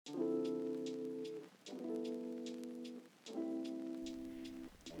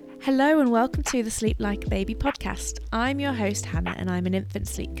Hello and welcome to the Sleep Like a Baby podcast. I'm your host Hannah and I'm an infant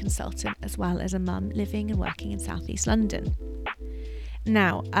sleep consultant as well as a mum living and working in South East London.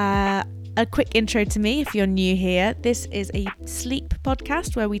 Now, a quick intro to me if you're new here. This is a sleep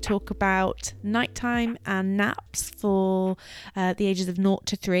podcast where we talk about nighttime and naps for the ages of 0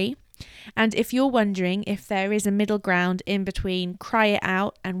 to 3. And if you're wondering if there is a middle ground in between cry it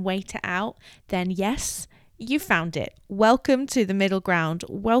out and wait it out, then yes, you found it. Welcome to the middle ground.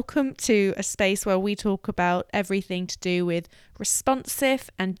 Welcome to a space where we talk about everything to do with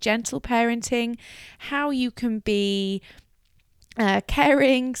responsive and gentle parenting, how you can be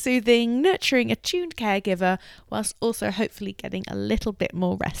caring, soothing, nurturing, attuned caregiver, whilst also hopefully getting a little bit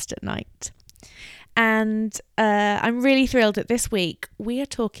more rest at night. And I'm really thrilled that this week we are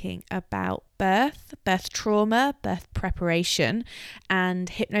talking about birth trauma, birth preparation,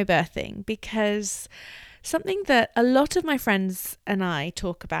 and hypnobirthing, because something that a lot of my friends and I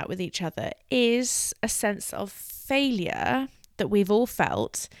talk about with each other is a sense of failure that we've all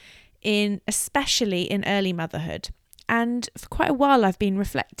felt especially in early motherhood. And for quite a while I've been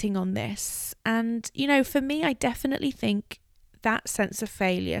reflecting on this. And, for me, I definitely think that sense of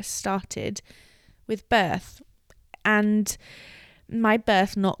failure started with birth and my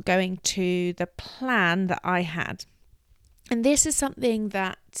birth not going to the plan that I had. And this is something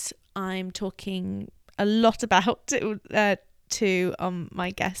that I'm talking a lot about to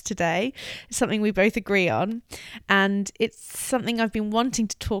my guest today. It's something we both agree on, and it's something I've been wanting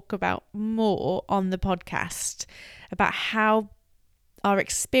to talk about more on the podcast, about how our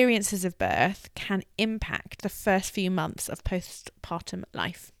experiences of birth can impact the first few months of postpartum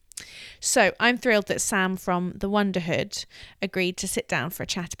life. So I'm thrilled that Sam from The Wonderhood agreed to sit down for a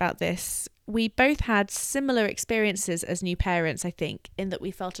chat about this. We both had similar experiences as new parents, I think, in that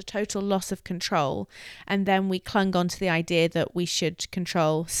we felt a total loss of control, and then we clung on to the idea that we should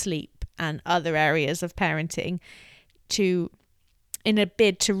control sleep and other areas of parenting in a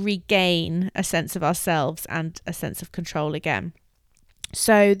bid to regain a sense of ourselves and a sense of control again.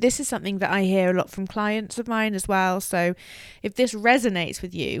 So this is something that I hear a lot from clients of mine as well. So if this resonates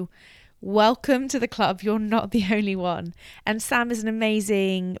with you, welcome to the club. You're not the only one. And Sam is an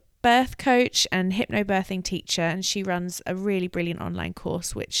amazing birth coach and hypnobirthing teacher, and she runs a really brilliant online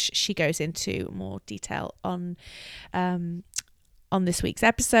course which she goes into more detail on this week's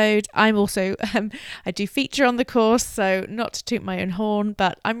episode. I'm also I do feature on the course, so not to toot my own horn,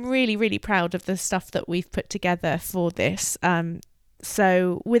 but I'm really, really proud of the stuff that we've put together for this.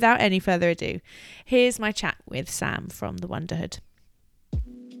 So without any further ado, here's my chat with Sam from The Wonderhood.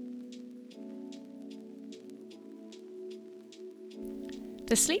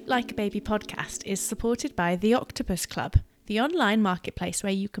 The Sleep Like a Baby podcast is supported by The Octopus Club, the online marketplace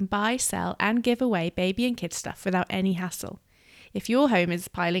where you can buy, sell and give away baby and kids stuff without any hassle. If your home is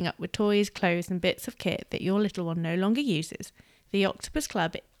piling up with toys, clothes and bits of kit that your little one no longer uses, The Octopus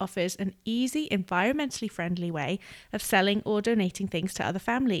Club offers an easy, environmentally friendly way of selling or donating things to other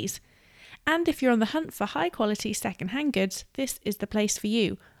families. And if you're on the hunt for high quality second-hand goods, this is the place for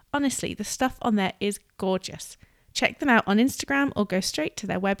you. Honestly, the stuff on there is gorgeous. Check them out on Instagram or go straight to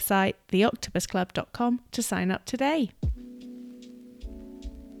their website, theoctopusclub.com, to sign up today.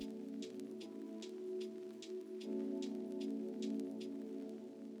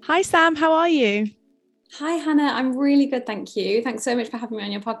 Hi Sam, how are you? Hi Hannah, I'm really good, thank you. Thanks so much for having me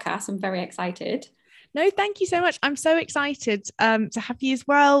on your podcast. I'm very excited. No, thank you so much. I'm so excited to have you as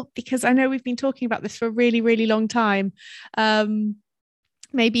well, because I know we've been talking about this for a really, really long time.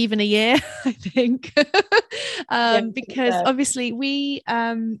 Maybe even a year, I think. Because obviously we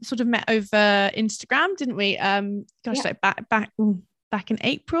sort of met over Instagram, didn't we? Like back in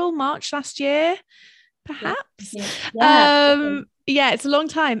April, March last year, perhaps. Yeah, it's a long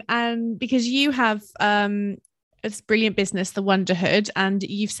time. And because you have this brilliant business, The Wonderhood, and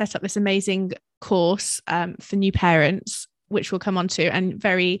you've set up this amazing course for new parents, which we'll come on to. And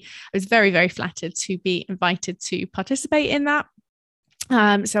I was very, very flattered to be invited to participate in that.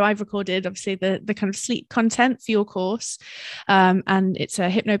 So I've recorded obviously the kind of sleep content for your course, and it's a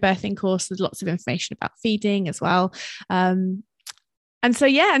hypnobirthing course with lots of information about feeding as well. And so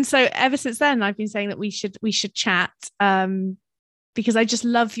ever since then I've been saying that we should chat, because I just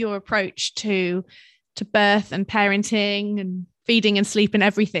love your approach to birth and parenting and feeding and sleep and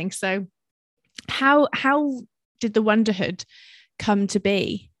everything. So how did The Wonderhood come to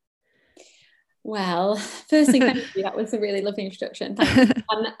be? Well, firstly, thank you. That was a really lovely introduction. Thank you.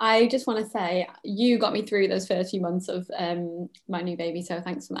 And I just want to say you got me through those first few months of my new baby, so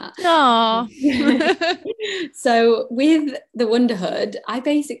thanks for that. Aww. So with The Wonderhood, I've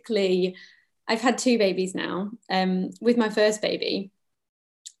had 2 babies now. With my first baby,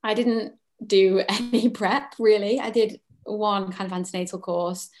 I didn't do any prep really. I did one kind of antenatal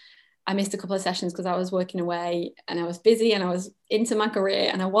course. I missed a couple of sessions because I was working away and I was busy and I was into my career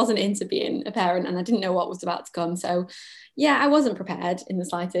and I wasn't into being a parent and I didn't know what was about to come. So yeah, I wasn't prepared in the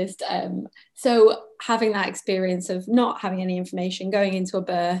slightest. So having that experience of not having any information, going into a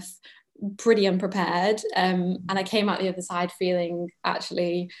birth pretty unprepared, and I came out the other side feeling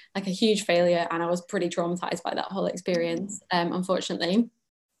actually like a huge failure, and I was pretty traumatized by that whole experience, unfortunately.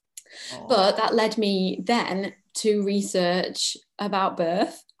 But that led me then to research about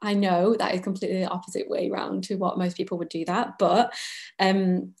birth. I know that is completely the opposite way around to what most people would do that, but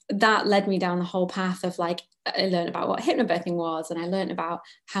that led me down the whole path of like, I learned about what hypnobirthing was, and I learned about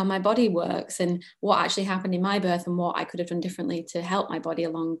how my body works and what actually happened in my birth and what I could have done differently to help my body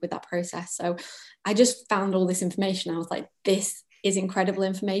along with that process. So I just found all this information. I was like, this is incredible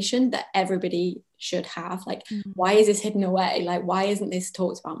information that everybody should have. Like, why is this hidden away? Like, why isn't this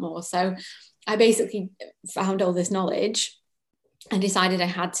talked about more? So I basically found all this knowledge and decided I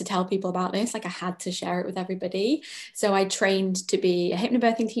had to tell people about this. Like, I had to share it with everybody. So I trained to be a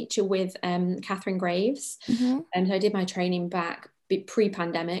hypnobirthing teacher with Catherine Graves. And so I did my training back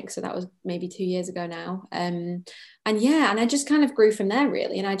pre-pandemic. So that was maybe 2 years ago now. And I just kind of grew from there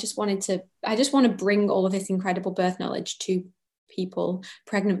really. And I just want to bring all of this incredible birth knowledge to people,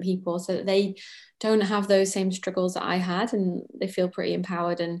 pregnant people, so that they don't have those same struggles that I had, and they feel pretty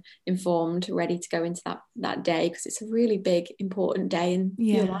empowered and informed, ready to go into that day, because it's a really big, important day in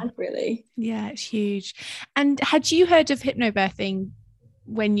your life, really. Yeah, it's huge. And had you heard of hypnobirthing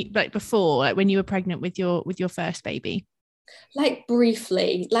when you, like before, like when you were pregnant with your first baby? Like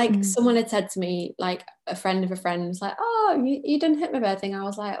briefly, like someone had said to me, like a friend of a friend was like, oh, you done hypnobirthing? I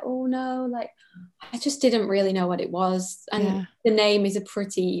was like, oh no, like I just didn't really know what it was. And the name is a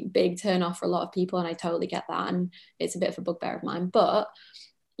pretty big turn off for a lot of people, and I totally get that, and it's a bit of a bugbear of mine. But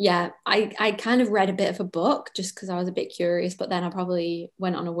yeah, I kind of read a bit of a book just because I was a bit curious, but then I probably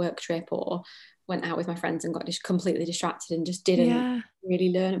went on a work trip or went out with my friends and got just completely distracted and just didn't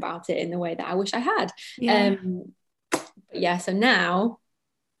really learn about it in the way that I wish I had. So now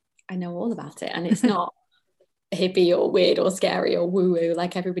I know all about it, and it's not hippie or weird or scary or woo-woo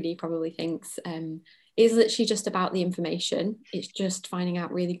like everybody probably thinks. It's literally just about the information. It's just finding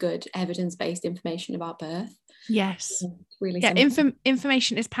out really good evidence-based information about birth. Yes. It's really simple.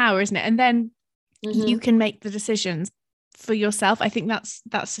 Information is power, isn't it? And then you can make the decisions for yourself. I think that's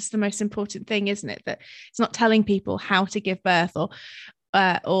just the most important thing, isn't it? That it's not telling people how to give birth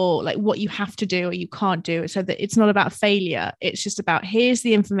or like what you have to do or you can't do, so that it's not about failure. It's just about, here's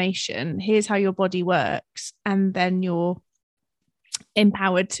the information, here's how your body works, and then you're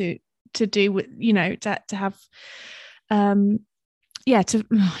empowered to do, you know, to have I'm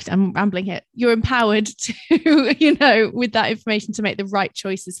rambling here. You're empowered to, you know, with that information to make the right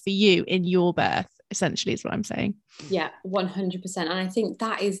choices for you in your birth, essentially, is what I'm saying. Yeah, 100%. And I think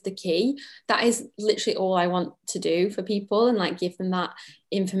that is the key. That is literally all I want to do for people, and like give them that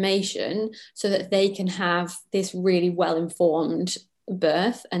information so that they can have this really well-informed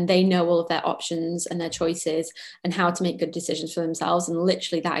birth, and they know all of their options and their choices and how to make good decisions for themselves. And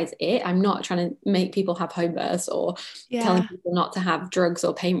literally that is it. I'm not trying to make people have home births or telling people not to have drugs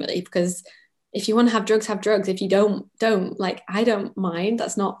or pain relief, because if you want to have drugs, if you don't, like, I don't mind.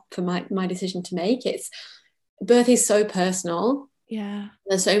 That's not for my decision to make. It's, birth is so personal.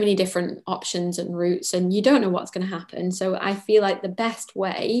 There's so many different options and routes, and you don't know what's going to happen. So I feel like the best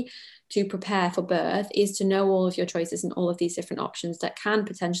way to prepare for birth is to know all of your choices and all of these different options that can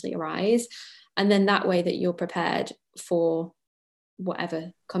potentially arise, and then that way that you're prepared for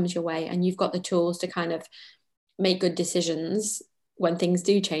whatever comes your way, and you've got the tools to kind of make good decisions when things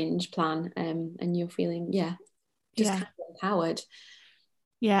do change plan, and you're feeling kind of empowered.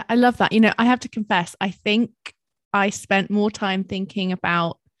 Yeah, I love that. You know, I have to confess, I think I spent more time thinking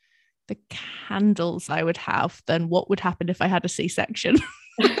about the candles I would have than what would happen if I had a C-section.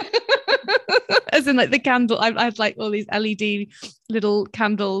 As in, like, the candle, I had like all these LED little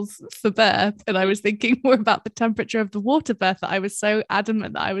candles for birth, and I was thinking more about the temperature of the water birth that I was so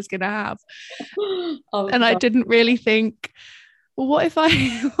adamant that I was going to have. And I didn't really think, well, what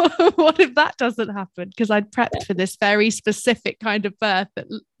if that doesn't happen? Because I'd prepped for this very specific kind of birth that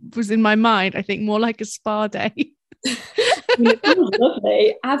was in my mind, I think, more like a spa day.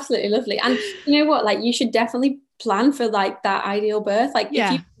 Lovely, absolutely lovely. And you know what, like, you should definitely plan for like that ideal birth. Like,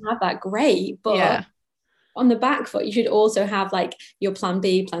 if you have that, great, but on the back foot you should also have like your plan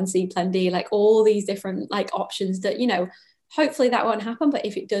B, plan C, plan D, like all these different like options that, you know, hopefully that won't happen, but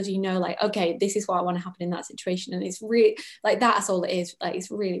if it does, you know, like, okay, this is what I want to happen in that situation. And it's really like, that's all it is. Like,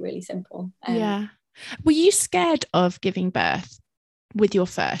 it's really, really simple. Were you scared of giving birth? with your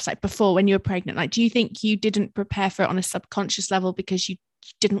first, like before when you were pregnant? Like, do you think you didn't prepare for it on a subconscious level because you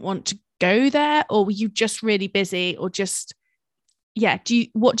didn't want to go there, or were you just really busy, or just, yeah,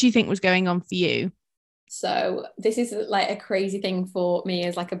 what do you think was going on for you? So this is like a crazy thing for me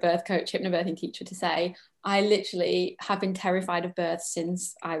as like a birth coach, hypnobirthing teacher to say. I literally have been terrified of birth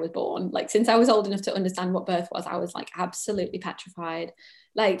since I was born. Like since I was old enough to understand what birth was, I was like absolutely petrified.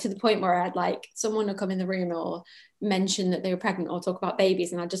 Like to the point where I'd like someone would come in the room or mention that they were pregnant or talk about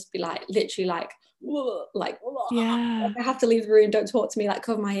babies, and I'd just be like literally like, whoa, like, whoa. Yeah. Like, I have to leave the room, don't talk to me, like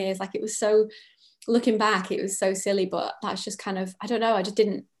cover my ears. Like it was so, looking back, it was so silly, but that's just kind of, I don't know, I just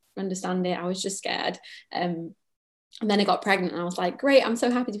didn't understand it. I was just scared. And then I got pregnant and I was like, great, I'm so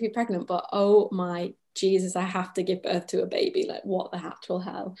happy to be pregnant, but oh my Jesus, I have to give birth to a baby. Like what the actual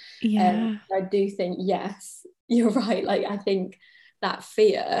hell? Yeah. I do think, yes, you're right. Like I think that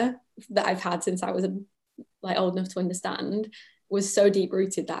fear that I've had since I was like old enough to understand was so deep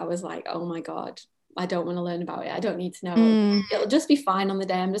rooted that I was like, oh my God, I don't want to learn about it. I don't need to know. It'll just be fine on the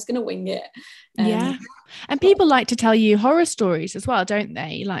day. I'm just going to wing it. Yeah. And people like to tell you horror stories as well, don't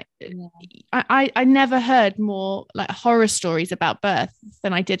they? Like Yeah. I never heard more like horror stories about birth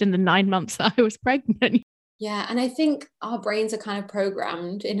than I did in the 9 months that I was pregnant. Yeah, and I think our brains are kind of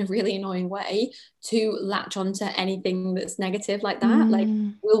programmed in a really annoying way to latch onto anything that's negative like that. Like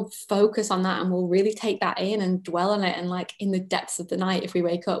we'll focus on that and we'll really take that in and dwell on it. And like in the depths of the night, if we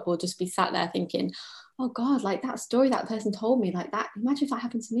wake up, we'll just be sat there thinking, oh God, like that story that person told me, like that, imagine if that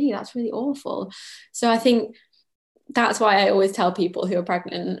happened to me, that's really awful. So I think that's why I always tell people who are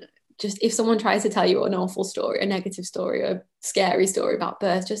pregnant, just if someone tries to tell you an awful story, a negative story, a scary story about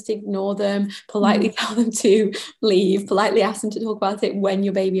birth, just ignore them, politely tell them to leave, politely ask them to talk about it when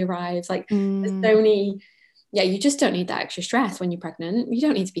your baby arrives. Like there's so many, yeah, you just don't need that extra stress when you're pregnant. You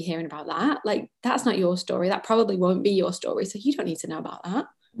don't need to be hearing about that. Like that's not your story. That probably won't be your story. So you don't need to know about that.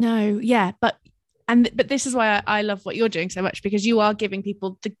 No, yeah, but this is why I love what you're doing so much, because you are giving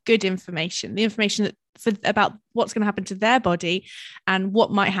people the good information, the information about what's going to happen to their body and what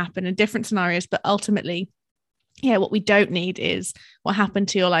might happen in different scenarios. But ultimately, yeah, what we don't need is what happened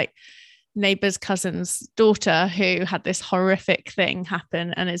to your like neighbor's cousin's daughter who had this horrific thing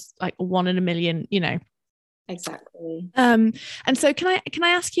happen and is like 1 in a million, you know. Exactly. And so can I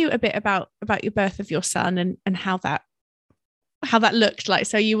ask you a bit about your birth of your son and how that looked like?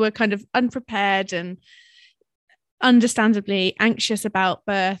 So you were kind of unprepared and understandably anxious about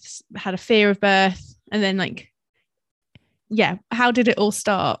births, had a fear of birth, and then like, yeah, how did it all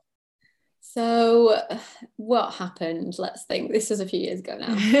start? So what happened? Let's think. This was a few years ago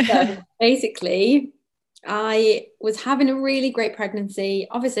now. So basically, I was having a really great pregnancy.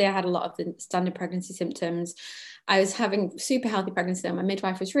 Obviously, I had a lot of the standard pregnancy symptoms. I was having super healthy pregnancy. My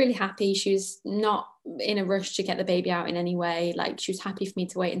midwife was really happy. She was not in a rush to get the baby out in any way. Like she was happy for me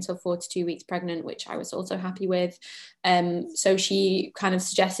to wait until 42 weeks pregnant, which I was also happy with. So she kind of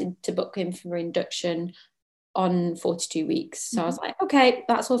suggested to book in for induction on 42 weeks. So I was like, okay,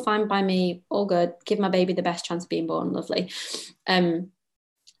 that's all fine by me. All good. Give my baby the best chance of being born. Lovely.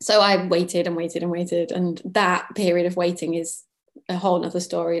 So I waited and waited and waited. And that period of waiting is a whole nother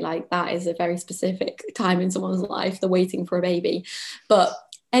story. Like that is a very specific time in someone's life, the waiting for a baby. But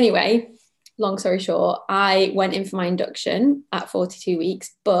anyway, long story short, I went in for my induction at 42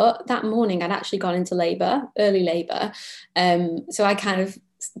 weeks, but that morning I'd actually gone into labor, early labor. So I kind of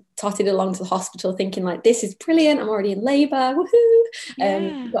totted along to the hospital thinking like, this is brilliant, I'm already in labor,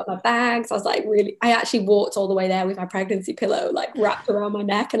 woohoo. Got my bags. I was like, really, I actually walked all the way there with my pregnancy pillow like wrapped around my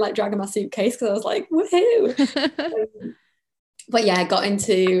neck and like dragging my suitcase because I was like, woohoo. But yeah, I got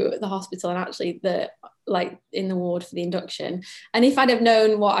into the hospital and actually in the ward for the induction. And if I'd have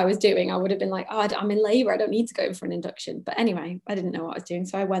known what I was doing, I would have been like, oh, I'm in labor, I don't need to go in for an induction. But anyway, I didn't know what I was doing,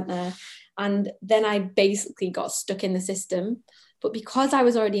 so I went there, and then I basically got stuck in the system. But because I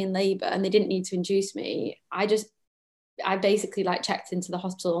was already in labor and they didn't need to induce me, I basically like checked into the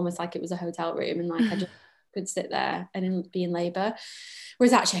hospital almost like it was a hotel room, and like I just could sit there and be in labor,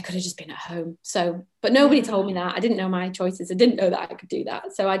 whereas actually I could have just been at home. So, but nobody told me that. I didn't know my choices. I didn't know that I could do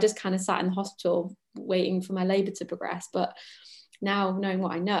that. So I just kind of sat in the hospital waiting for my labor to progress. But now, knowing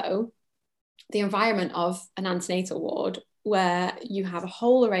what I know, the environment of an antenatal ward where you have a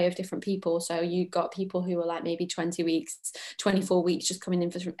whole array of different people. So you got people who are like maybe 20 weeks, 24 weeks, just coming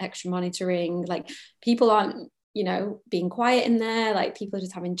in for some extra monitoring. Like people aren't, being quiet in there. Like people are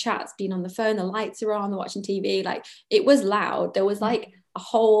just having chats, being on the phone, the lights are on, they're watching TV. Like it was loud. There was like a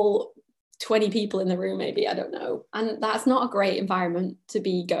whole 20 people in the room, maybe, I don't know. And that's not a great environment to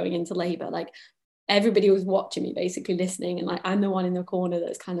be going into labor. Like everybody was watching me, basically listening, and like I'm the one in the corner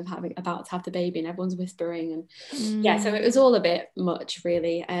that's kind of about to have the baby, and everyone's whispering, and yeah, so it was all a bit much,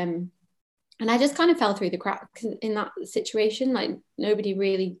 really. And I just kind of fell through the cracks in that situation. Like nobody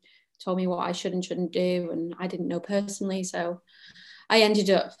really told me what I should and shouldn't do, and I didn't know personally, so I ended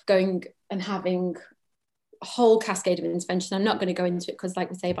up going and having a whole cascade of intervention. I'm not going to go into it because, like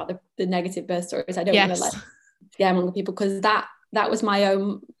we say about the negative birth stories, I don't want to like scare among people, because that was my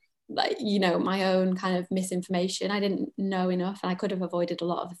own, like, you know, my own kind of misinformation. I didn't know enough, and I could have avoided a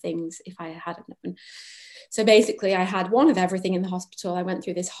lot of the things if I hadn't known. So basically I had one of everything in the hospital. I went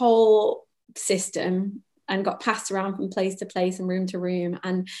through this whole system and got passed around from place to place and room to room,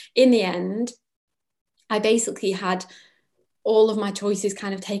 and in the end I basically had all of my choices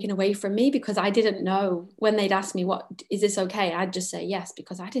kind of taken away from me, because I didn't know. When they'd ask me, what is this okay, I'd just say yes,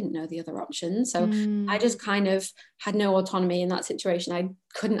 because I didn't know the other options. So I just kind of had no autonomy in that situation. I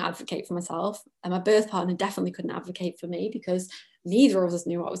couldn't advocate for myself, and my birth partner definitely couldn't advocate for me, because neither of us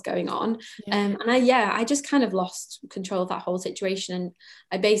knew what was going on. And I just kind of lost control of that whole situation, and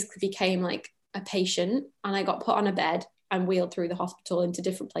I basically became like a patient, and I got put on a bed and wheeled through the hospital into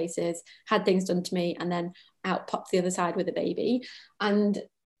different places, had things done to me, and then out popped the other side with a baby. And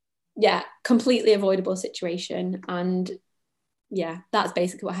yeah, completely avoidable situation. And yeah, that's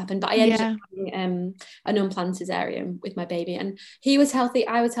basically what happened. But I ended up having an unplanned cesarean with my baby, and he was healthy,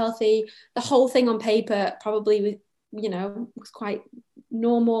 I was healthy. The whole thing on paper probably was quite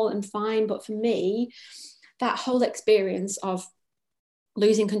normal and fine, but for me, that whole experience of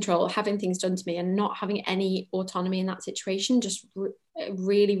losing control, having things done to me, and not having any autonomy in that situation just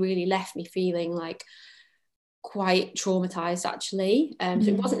really, really left me feeling like quite traumatized, actually. So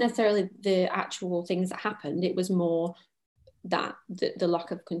it wasn't necessarily the actual things that happened, it was more that the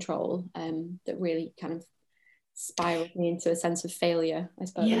lack of control that really kind of spiraled me into a sense of failure, I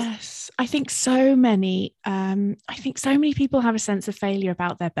suppose. Yes, I think so many people have a sense of failure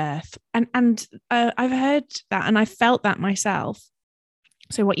about their birth, and I've heard that, and I felt that myself.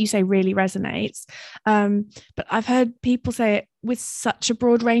 So what you say really resonates. But I've heard people say it with such a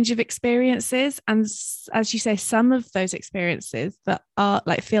broad range of experiences. And as you say, some of those experiences that are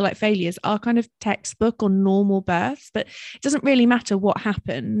like feel like failures are kind of textbook or normal births, but it doesn't really matter what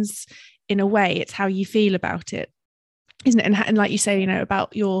happens in a way. It's how you feel about it, isn't it? And like you say,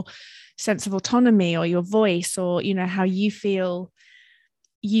 about your sense of autonomy or your voice, or, how you feel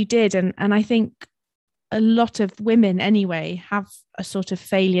you did. And I think a lot of women anyway have a sort of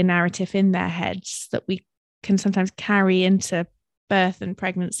failure narrative in their heads that we can sometimes carry into birth and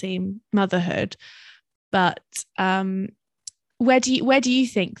pregnancy and motherhood. But where do you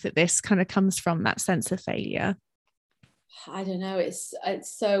think that this kind of comes from, that sense of failure? I don't know. It's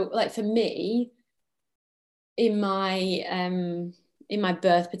so, like, for me, in my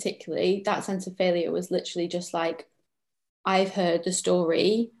birth particularly, that sense of failure was literally just like, I've heard the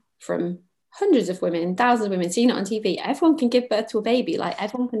story from hundreds of women, thousands of women, seen it on TV. Everyone can give birth to a baby. Like,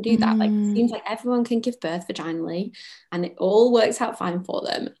 everyone can do that. Like, it seems like everyone can give birth vaginally, and it all works out fine for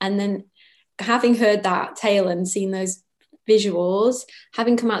them. And then having heard that tale and seen those visuals,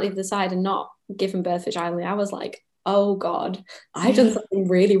 having come out the other side and not given birth vaginally, I was like, oh God, I've done something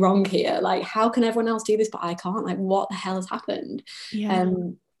really wrong here. Like, how can everyone else do this but I can't? Like, what the hell has happened?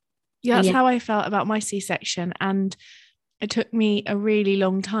 That's how I felt about my C-section. And it took me a really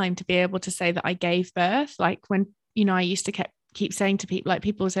long time to be able to say that I gave birth. Like, when, I used to keep saying to people, like,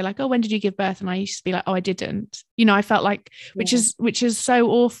 people would say like, oh, when did you give birth? And I used to be like, oh, I didn't. I felt like, which is so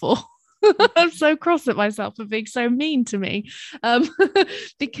awful. I'm so cross at myself for being so mean to me,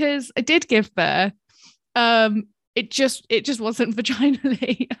 because I did give birth. It just wasn't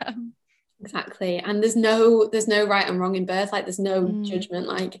vaginally. Exactly. And there's no right and wrong in birth. Like, there's no judgment,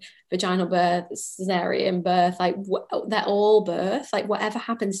 like vaginal birth, cesarean birth, like they're all birth. Like, whatever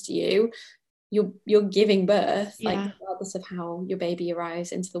happens to you, you're giving birth, like, regardless of how your baby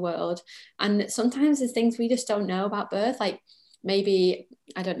arrives into the world. And sometimes there's things we just don't know about birth. Like, maybe,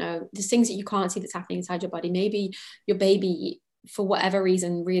 I don't know, there's things that you can't see that's happening inside your body. Maybe your baby, for whatever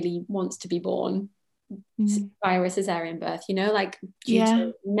reason, really wants to be born via a cesarean birth, like due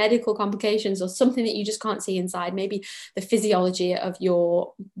to medical complications or something that you just can't see inside, maybe the physiology of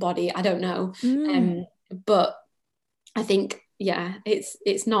your body, I don't know. But I think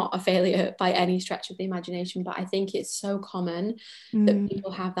it's not a failure by any stretch of the imagination, but I think it's so common that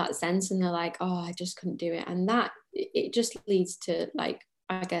people have that sense and they're like, oh, I just couldn't do it, and that it just leads to, like,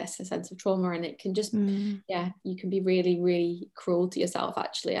 I guess, a sense of trauma, and it can just you can be really, really cruel to yourself,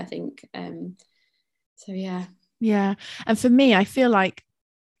 actually, I think. So and for me, I feel like,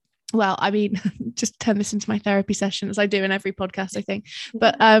 well, I mean, just turn this into my therapy session, as I do in every podcast, I think,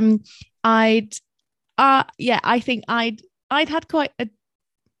 but Yeah, I think I'd had quite a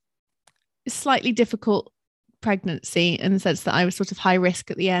slightly difficult pregnancy in the sense that I was sort of high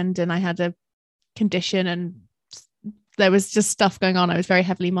risk at the end, and I had a condition, and there was just stuff going on. I was very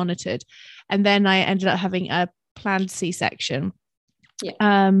heavily monitored, and then I ended up having a planned C-section.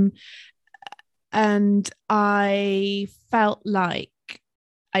 Yeah. And I felt like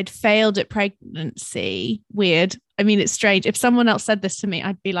I'd failed at pregnancy. Weird. I mean, it's strange. If someone else said this to me,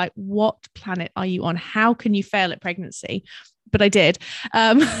 I'd be like, what planet are you on? How can you fail at pregnancy? But I did.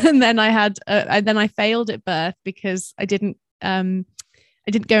 And then I failed at birth because I didn't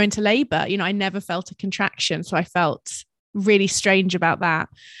go into labor. You know, I never felt a contraction. So I felt really strange about that.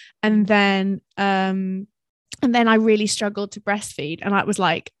 And then I really struggled to breastfeed. And that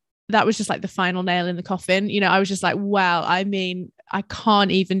was just like the final nail in the coffin. You know, I was just like, wow, I mean, I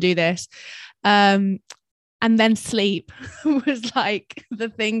can't even do this. And then sleep was like the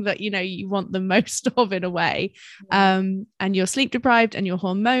thing that, you know, you want the most of in a way. And you're sleep deprived and you're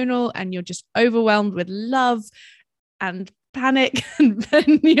hormonal and you're just overwhelmed with love and panic and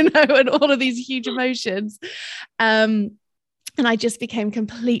you know, and all of these huge emotions. And I just became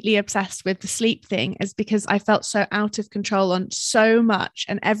completely obsessed with the sleep thing, is because I felt so out of control on so much,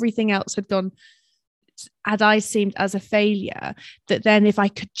 and everything else I seemed as a failure, that then if I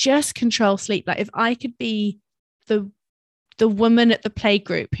could just control sleep, like if I could be the woman at the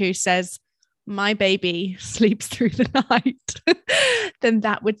playgroup who says my baby sleeps through the night, then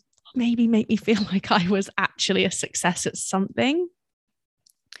that would maybe make me feel like I was actually a success at something.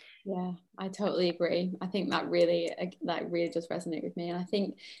 Yeah, I totally agree. I think that really does resonate with me. And I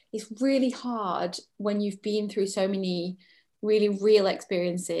think it's really hard when you've been through so many really real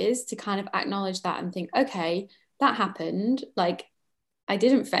experiences to kind of acknowledge that and think, okay, that happened. Like, I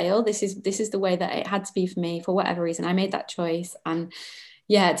didn't fail. This is the way that it had to be for me for whatever reason. I made that choice. And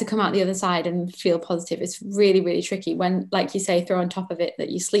yeah, to come out the other side and feel positive, it's really, really tricky when, like you say, throw on top of it that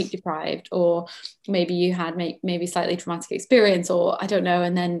you sleep deprived, or maybe you had maybe slightly traumatic experience, or I don't know.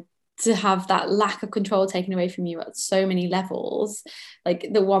 And then to have that lack of control taken away from you at so many levels, like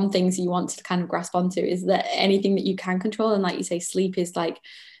the one things you want to kind of grasp onto is that anything that you can control. And like you say, sleep is like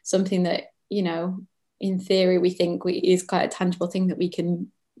something that, you know, in theory, we think is quite a tangible thing that we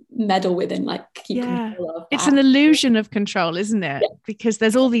can meddle with and like keep control of. It's an illusion of control, isn't it? Yeah. Because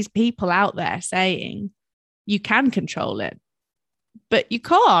there's all these people out there saying you can control it, but you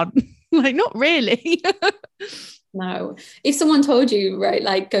can't. Like, not really. No. If someone told you, right,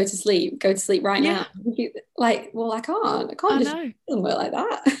 like go to sleep right now, like, well, I can't just, it doesn't work like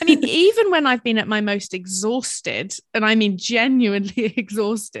that. I mean, even when I've been at my most exhausted, and I mean genuinely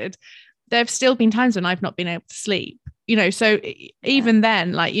exhausted, there have still been times when I've not been able to sleep, you know. So even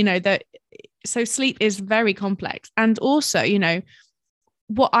then, like, you know, so sleep is very complex. And also, you know,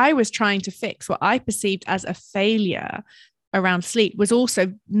 what I was trying to fix, what I perceived as a failure around sleep, was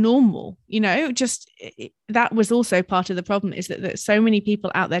also normal, you know. Just that was also part of the problem, is that there's so many people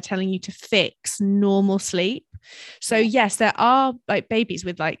out there telling you to fix normal sleep. So yes, there are like babies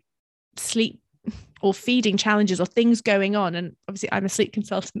with like sleep or feeding challenges or things going on, and obviously I'm a sleep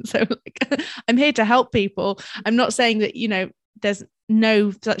consultant, so like I'm here to help people. I'm not saying that, you know, there's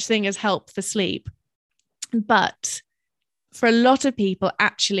no such thing as help for sleep, but for a lot of people,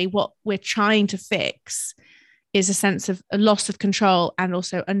 actually what we're trying to fix is a sense of a loss of control, and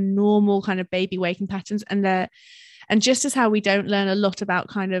also a normal kind of baby waking patterns. And just as how we don't learn a lot about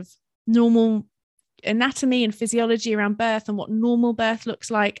kind of normal anatomy and physiology around birth and what normal birth looks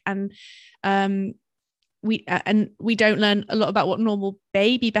like, and we don't learn a lot about what normal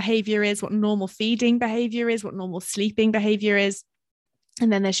baby behavior is, what normal feeding behavior is, what normal sleeping behavior is.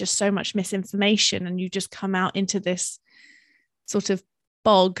 And then there's just so much misinformation, and you just come out into this sort of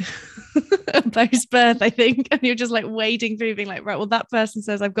bog post-birth, I think, and you're just like wading through, being like, right, well, that person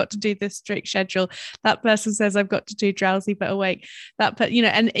says I've got to do this strict schedule, that person says I've got to do drowsy but awake, you know,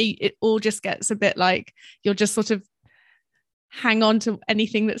 and it all just gets a bit like you'll just sort of hang on to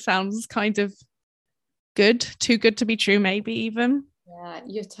anything that sounds kind of good, too good to be true, maybe even. Yeah,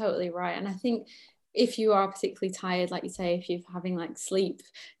 you're totally right. And I think if you are particularly tired, like you say, if you're having like sleep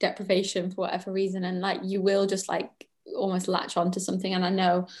deprivation for whatever reason, and like you will just like almost latch on to something. And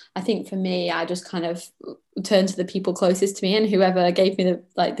I think for me, I just kind of turned to the people closest to me, and whoever gave me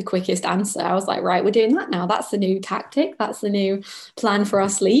the quickest answer, I was like, right, we're doing that now. That's the new tactic. That's the new plan for our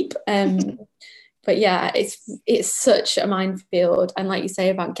sleep. But yeah, it's such a minefield. And like you say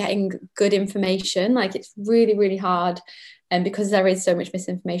about getting good information, like it's really, really hard. And because there is so much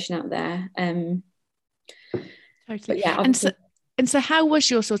misinformation out there. Totally. But yeah, and so how was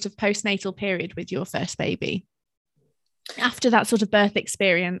your sort of postnatal period with your first baby? After that sort of birth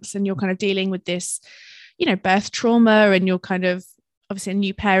experience, and you're kind of dealing with this birth trauma and you're kind of obviously a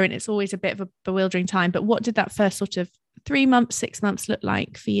new parent, it's always a bit of a bewildering time. But what did that first sort of 3 months, 6 months look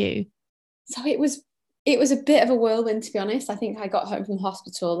like for you? So it was a bit of a whirlwind, to be honest. I think I got home from the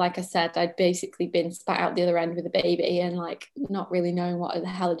hospital, like I said, I'd basically been spat out the other end with a baby and like not really knowing what the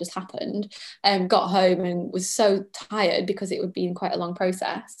hell had just happened. Got home and was so tired because it would be quite a long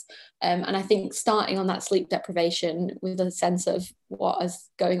process. And I think starting on that sleep deprivation with a sense of what is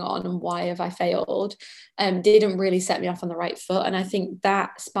going on and why have I failed, didn't really set me off on the right foot. And I think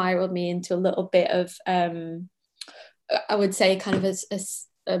that spiraled me into a little bit of, I would say kind of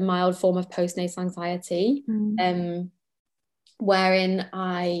a mild form of postnatal anxiety, wherein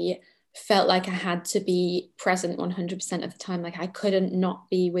I felt like I had to be present 100% of the time. Like I couldn't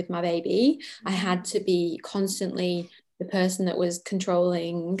not be with my baby. I had to be constantly the person that was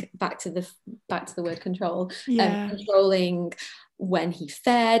controlling, back to the word control, controlling when he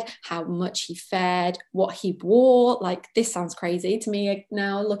fed, how much he fed, what he wore. Like this sounds crazy to me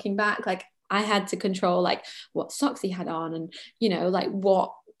now looking back. Like I had to control like what socks he had on and, like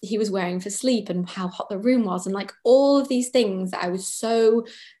what he was wearing for sleep and how hot the room was. And like all of these things that I was so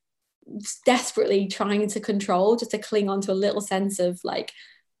desperately trying to control, just to cling on to a little sense of like,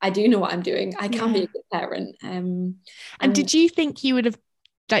 I do know what I'm doing. I can be a good parent. And did you think you would have,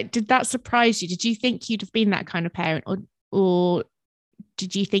 like, did that surprise you? Did you think you'd have been that kind of parent or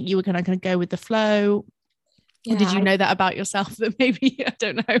did you think you were going to go with the flow? Or did you know that about yourself that maybe, I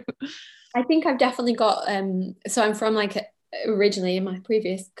don't know. I think I've definitely got, so I'm from like, originally in my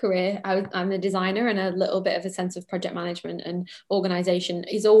previous career, I'm a designer, and a little bit of a sense of project management and organization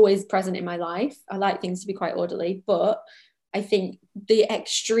is always present in my life. I like things to be quite orderly, but I think the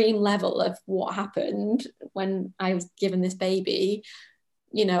extreme level of what happened when I was given this baby,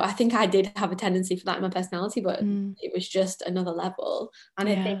 I think I did have a tendency for that in my personality, but it was just another level. And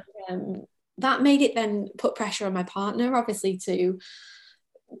I think that made it then put pressure on my partner, obviously, to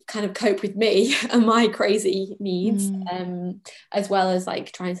kind of cope with me and my crazy needs, as well as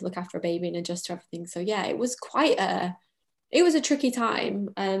like trying to look after a baby and adjust to everything. So yeah, it was a tricky time.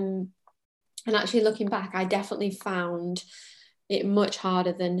 And actually looking back, I definitely found it much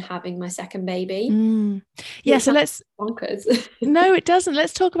harder than having my second baby. So let's bonkers. No, it doesn't.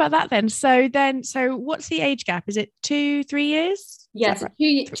 Let's talk about that then. So what's the age gap? Is it 2-3 years? Yes, right? 2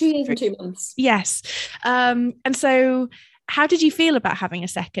 years and 2 months. Yes. And so how did you feel about having a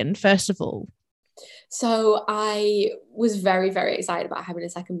second, first of all? So I was very, very excited about having a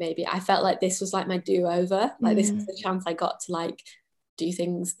second baby. I felt like this was like my do-over. Like this was the chance I got to like do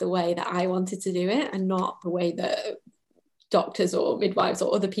things the way that I wanted to do it and not the way that doctors or midwives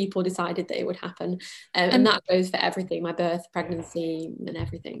or other people decided that it would happen. And that goes for everything, my birth, pregnancy and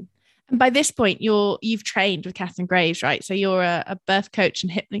everything. And by this point, you've trained with Catherine Graves, right? So you're a birth coach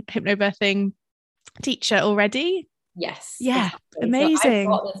and hypnobirthing teacher already? Yes. Yeah. Exactly. Amazing. So I've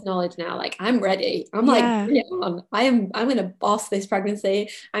got this knowledge now. Like I'm ready. I'm like, bring it on. I'm going to boss this pregnancy.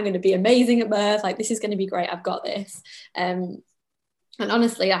 I'm going to be amazing at birth. Like this is going to be great. I've got this. And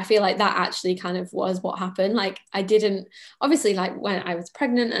honestly, I feel like that actually kind of was what happened. Like I didn't, obviously, like when I was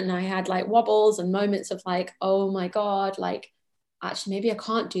pregnant and I had like wobbles and moments of like, oh my God, like actually maybe I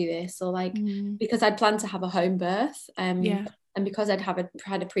can't do this, or like because I'd planned to have a home birth. And because I'd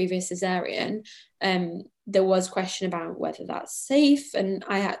had a previous cesarean, there was question about whether that's safe. And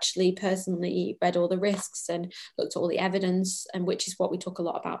I actually personally read all the risks and looked at all the evidence, and which is what we talk a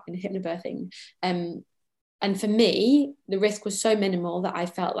lot about in hypnobirthing. And for me, the risk was so minimal that I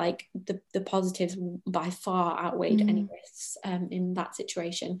felt like the positives by far outweighed any risks in that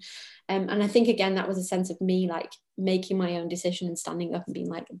situation. And I think, again, that was a sense of me like making my own decision and standing up and being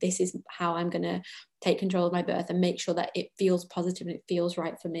like, this is how I'm going to take control of my birth and make sure that it feels positive and it feels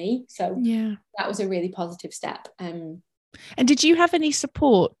right for me. So that was a really positive step. And did you have any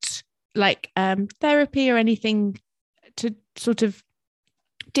support, like therapy or anything to sort of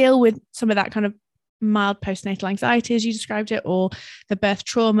deal with some of that kind of mild postnatal anxiety, as you described it, or the birth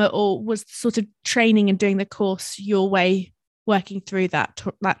trauma, or was sort of training and doing the course your way, working through that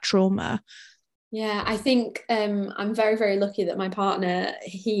trauma? Yeah, I think I'm very, very lucky that my partner,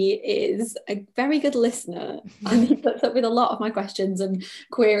 he is a very good listener and he puts up with a lot of my questions and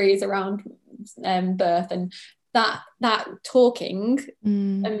queries around birth, and that talking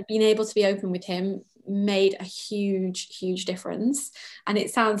and being able to be open with him made a huge difference. And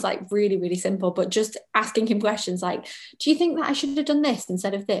it sounds like really, really simple, but just asking him questions like, do you think that I should have done this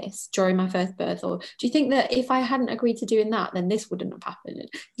instead of this during my first birth, or do you think that if I hadn't agreed to doing that, then this wouldn't have happened?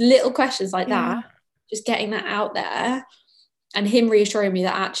 Little questions like that, just getting that out there, and him reassuring me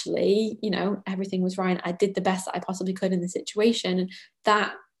that actually, everything was right. I did the best that I possibly could in the situation, and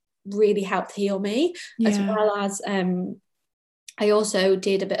that really helped heal me, as well as I also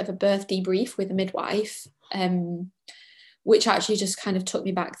did a bit of a birth debrief with a midwife, which actually just kind of took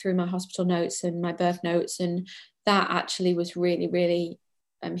me back through my hospital notes and my birth notes, and that actually was really, really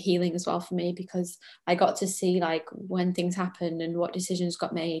healing as well for me, because I got to see like when things happened and what decisions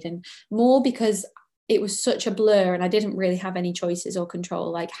got made, and more because it was such a blur and I didn't really have any choices or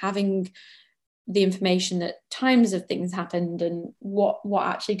control. Like having the information that times of things happened and what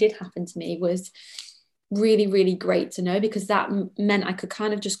actually did happen to me was really, really great to know, because that meant I could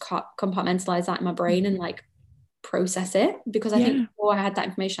kind of just compartmentalize that in my brain and like process it, because I think before I had that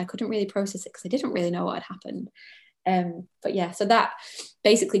information I couldn't really process it because I didn't really know what had happened. But yeah, so that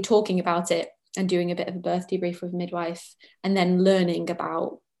basically talking about it and doing a bit of a birth debrief with a midwife, and then learning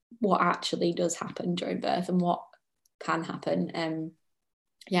about what actually does happen during birth and what can happen,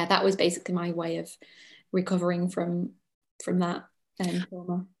 yeah, that was basically my way of recovering from that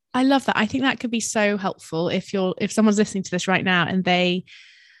trauma. I love that. I think that could be so helpful if someone's listening to this right now and they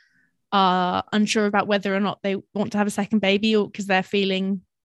are unsure about whether or not they want to have a second baby, or because they're feeling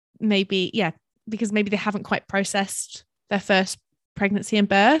because maybe they haven't quite processed their first pregnancy and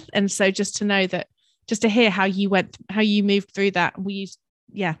birth. And so just to know that, just to hear how you moved through that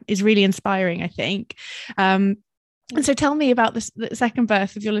is really inspiring, I think. And so tell me about the second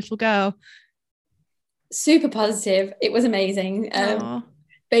birth of your little girl. Super positive. It was amazing.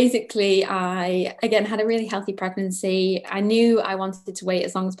 Basically, I again had a really healthy pregnancy. I knew I wanted to wait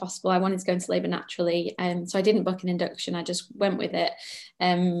as long as possible. I wanted to go into labour naturally, so I didn't book an induction. I just went with it,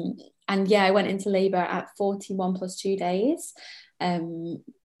 and yeah, I went into labour at 41 plus 2 days,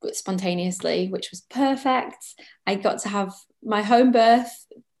 spontaneously, which was perfect. I got to have my home birth.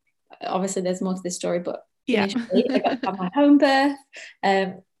 Obviously, there's more to this story, but initially, I got to have my home birth.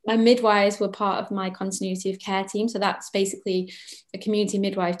 My midwives were part of my continuity of care team. So that's basically a community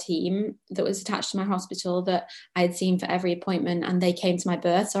midwife team that was attached to my hospital that I had seen for every appointment, and they came to my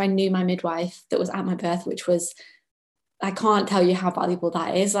birth. So I knew my midwife that was at my birth, which was, I can't tell you how valuable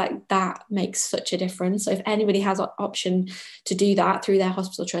that is. Like that makes such a difference. So if anybody has an option to do that through their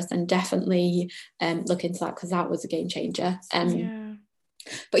hospital trust, then definitely look into that, because that was a game changer.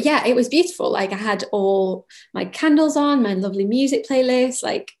 But yeah, it was beautiful. Like I had all my candles on, my lovely music playlist.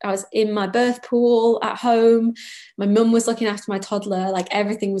 Like I was in my birth pool at home. My mum was looking after my toddler. Like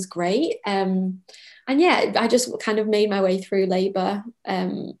everything was great. And yeah, I just kind of made my way through labour.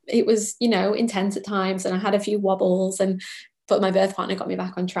 It was, intense at times, and I had a few wobbles, but my birth partner got me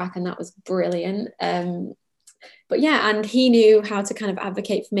back on track, and that was brilliant. But yeah, and he knew how to kind of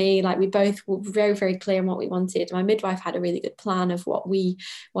advocate for me. Like we both were very, very clear on what we wanted. My midwife had a really good plan of what we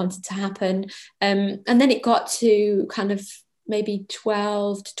wanted to happen. And then it got to kind of maybe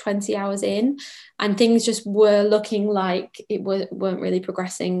 12 to 20 hours in, and things just were looking like weren't really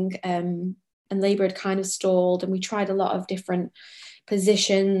progressing. And labour had kind of stalled, and we tried a lot of different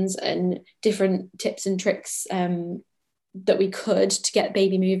positions and different tips and tricks that we could to get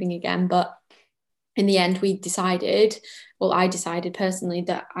baby moving again. But in the end, I decided personally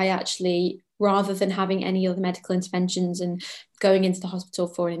that I actually, rather than having any other medical interventions and going into the hospital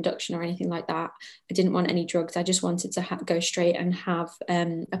for an induction or anything like that, I didn't want any drugs. I just wanted to go straight and have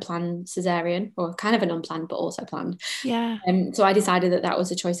a planned cesarean, or kind of an unplanned but also planned. Yeah. So I decided that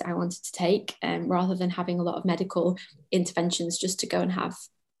was a choice that I wanted to take, rather than having a lot of medical interventions just to go and have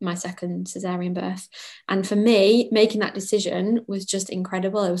my second cesarean birth. And for me, making that decision was just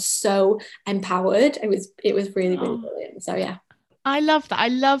incredible. I was so empowered. It was really, really brilliant. So yeah, I love that. I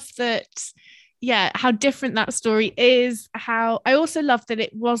love that. Yeah, how different that story is. How I also love that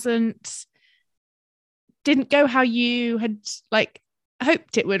it didn't go how you had like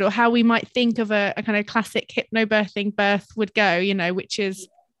hoped it would, or how we might think of a kind of classic hypnobirthing birth would go, which is,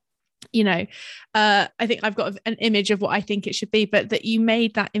 I think I've got an image of what I think it should be, but that you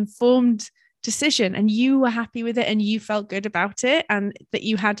made that informed decision and you were happy with it and you felt good about it, and that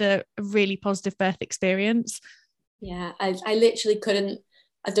you had a really positive birth experience. Yeah, I literally couldn't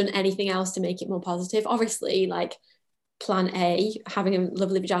have done anything else to make it more positive. Obviously, like plan A, having a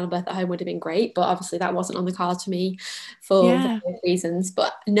lovely vaginal birth at home would have been great, but obviously that wasn't on the cards for me for various reasons.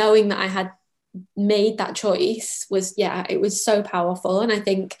 But knowing that I had made that choice it was so powerful, and I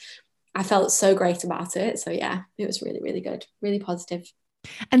think I felt so great about it. So yeah, it was really, really good, really positive.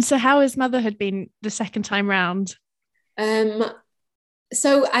 And so how has motherhood been the second time round?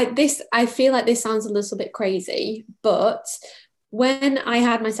 So I feel like this sounds a little bit crazy, but when I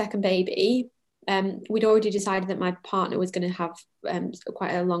had my second baby, we'd already decided that my partner was going to have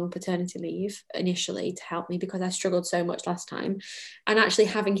quite a long paternity leave initially to help me, because I struggled so much last time. And actually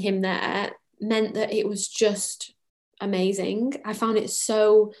having him there meant that it was just amazing. I found it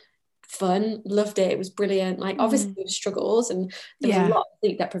so fun, loved it. It was brilliant. Like obviously there were struggles and there was a lot of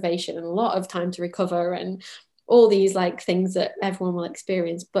sleep deprivation and a lot of time to recover and all these like things that everyone will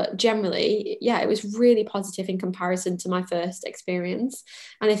experience, but generally, yeah, it was really positive in comparison to my first experience.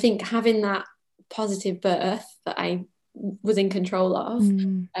 And I think having that positive birth that I was in control of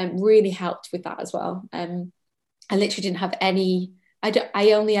really helped with that as well. I literally didn't have any,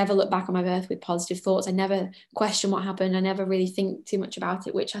 I only ever look back on my birth with positive thoughts. I never question what happened. I never really think too much about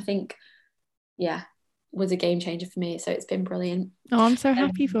it, which I think, yeah, was a game changer for me. So it's been brilliant. Oh, I'm so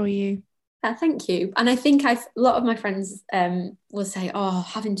happy for you. Thank you. And I think a lot of my friends will say, oh,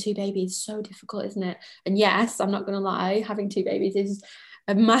 having 2 babies is so difficult, isn't it? And yes, I'm not going to lie, having 2 babies is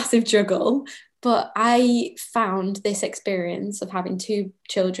a massive juggle. But I found this experience of having 2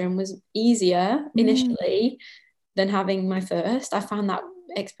 children was easier initially than having my first. I found that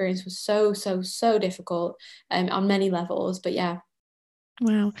experience was so difficult on many levels. But yeah.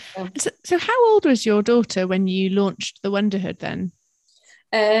 Wow. So how old was your daughter when you launched the Wonderhood then?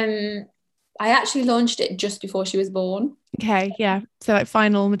 I actually launched it just before she was born. Okay, yeah. So like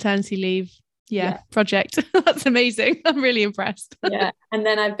final maternity leave, project. That's amazing. I'm really impressed. Yeah. And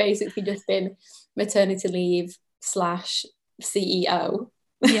then I've basically just been maternity leave / CEO.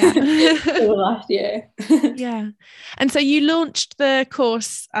 Yeah. For the last year. Yeah. And so you launched the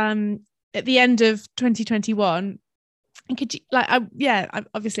course at the end of 2021. And could you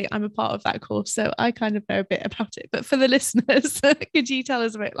obviously I'm a part of that course, so I kind of know a bit about it. But for the listeners, could you tell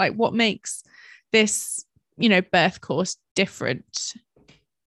us about like what makes this, birth course different?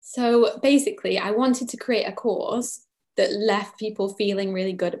 So basically, I wanted to create a course that left people feeling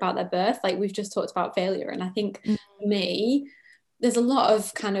really good about their birth. Like we've just talked about failure. And I think for me, there's a lot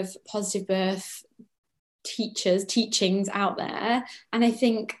of kind of positive birth teachings out there. And I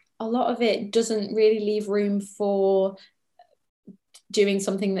think a lot of it doesn't really leave room for doing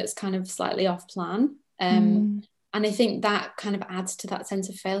something that's kind of slightly off plan. And I think that kind of adds to that sense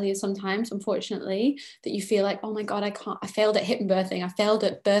of failure sometimes, unfortunately, that you feel like, oh my God, I failed at hypnobirthing. I failed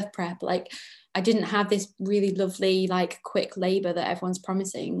at birth prep. Like I didn't have this really lovely, like quick labor that everyone's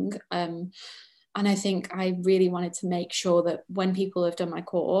promising. And I think I really wanted to make sure that when people have done my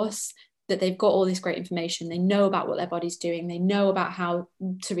course, that they've got all this great information. They know about what their body's doing. They know about how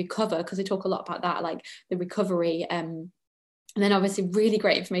to recover, because they talk a lot about that, like the recovery. And then obviously really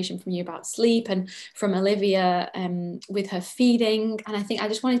great information from you about sleep and from Olivia with her feeding. And I think I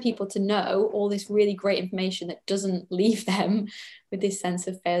just wanted people to know all this really great information that doesn't leave them with this sense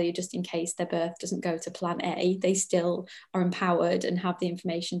of failure just in case their birth doesn't go to plan A. They still are empowered and have the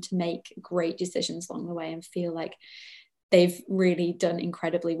information to make great decisions along the way and feel like they've really done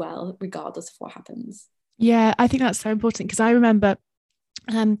incredibly well regardless of what happens. Yeah, I think that's so important, because I remember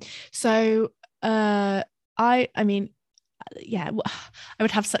I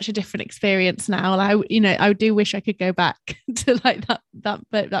would have such a different experience now. And I do wish I could go back to like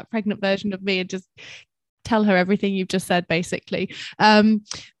that pregnant version of me and just tell her everything you've just said, basically.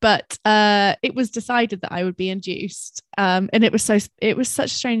 But it was decided that I would be induced. And it was such a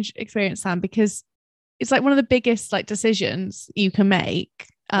strange experience, Sam, because it's like one of the biggest like decisions you can make.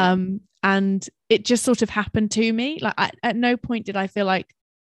 And it just sort of happened to me. Like at no point did I feel like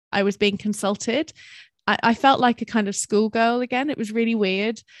I was being consulted. I felt like a kind of schoolgirl again. It was really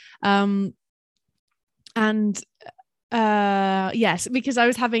weird. Yes, because I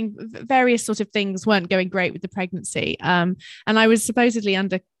was having various sort of things weren't going great with the pregnancy. And I was supposedly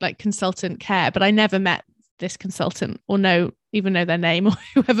under like consultant care, but I never met this consultant or even know their name or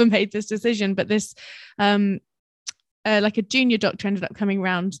whoever made this decision. But this like a junior doctor ended up coming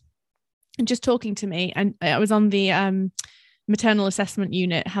around and just talking to me. And I was on the maternal assessment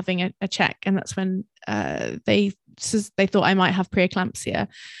unit having a check, and that's when they thought I might have preeclampsia,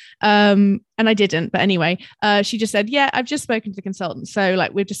 and I didn't. But anyway, she just said, yeah, I've just spoken to the consultant, so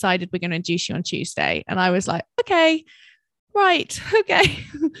like we've decided we're going to induce you on Tuesday. And I was like, okay, right, okay,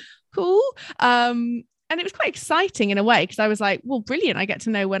 cool. And it was quite exciting in a way, because I was like, well, brilliant, I get to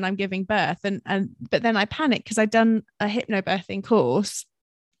know when I'm giving birth. But then I panicked because I'd done a hypnobirthing course.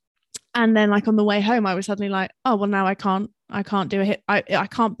 And then like on the way home, I was suddenly like, oh, well, now I can't do I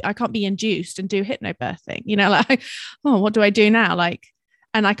can't be induced and do hypnobirthing, like, oh, what do I do now? Like,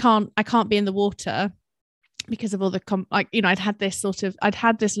 and I can't be in the water because of all the I'd had this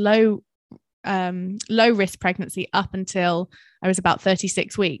low risk pregnancy up until I was about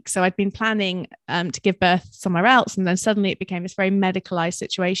 36 weeks. So I'd been planning to give birth somewhere else, and then suddenly it became this very medicalized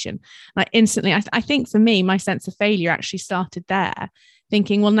situation. And I instantly, I think for me, my sense of failure actually started there,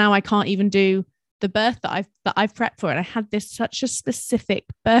 thinking, well, now I can't even do the birth that I've prepped for. And I had such a specific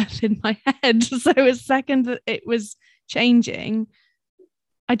birth in my head. So a second that it was changing,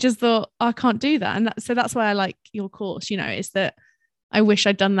 I just thought, I can't do that. And so that's why I like your course, you know, is that I wish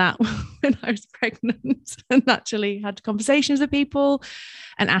I'd done that when I was pregnant and actually had conversations with people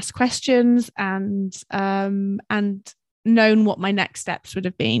and asked questions and known what my next steps would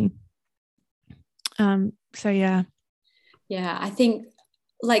have been. So yeah. Yeah, I think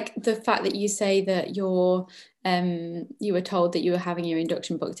like the fact that you say that you were told that you were having your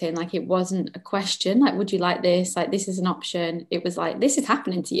induction booked in, like it wasn't a question, like would you like this, like this is an option. It was like, this is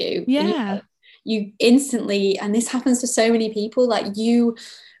happening to you. Yeah. You instantly, and this happens to so many people, like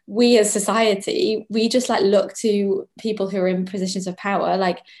we as society, we just like look to people who are in positions of power,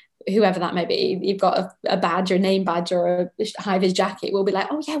 like whoever that may be. You've got a badge or a name badge or a high-vis jacket, we'll be like,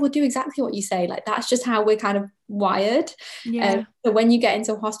 oh yeah, we'll do exactly what you say. Like that's just how we're kind of wired. Yeah. So when you get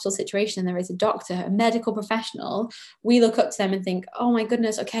into a hospital situation and there is a doctor, a medical professional, we look up to them and think, oh my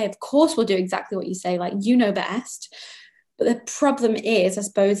goodness, okay, of course we'll do exactly what you say, like you know best. But the problem is, I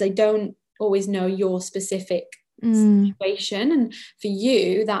suppose, they don't always know your specific situation, and for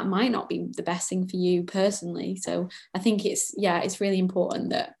you that might not be the best thing for you personally. So I think it's really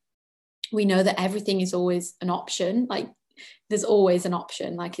important that we know that everything is always an option. Like there's always an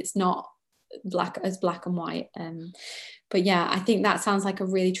option, like it's not black and white. But yeah, I think that sounds like a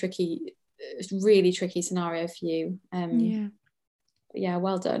really tricky scenario for you. Yeah,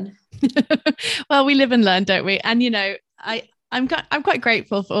 well done. Well, we live and learn, don't we? And you know, I'm quite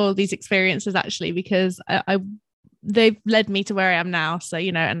grateful for all these experiences actually, because they've led me to where I am now. So,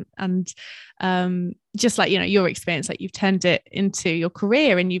 you know, and just like, you know, your experience, like you've turned it into your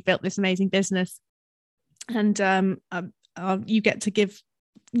career and you've built this amazing business, and you get to give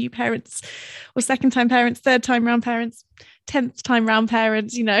new parents or second time parents, third time round parents, 10th time round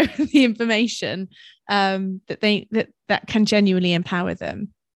parents, you know, the information that can genuinely empower them.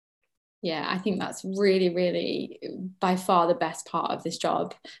 Yeah, I think that's really, really by far the best part of this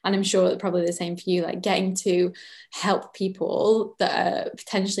job. And I'm sure probably the same for you, like getting to help people that are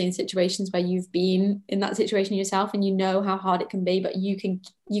potentially in situations where you've been in that situation yourself and you know how hard it can be, but you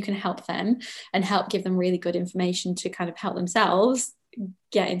can help them and help give them really good information to kind of help themselves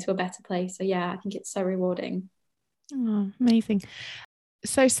get into a better place. So yeah, I think it's so rewarding. Oh, amazing.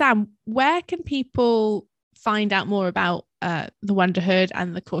 So Sam, where can people find out more about the Wonderhood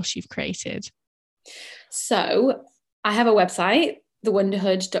and the course you've created? So I have a website,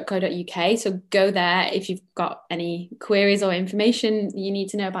 thewonderhood.co.uk. So go there if you've got any queries or information you need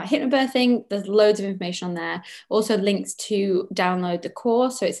to know about hypnobirthing. There's loads of information on there. Also links to download the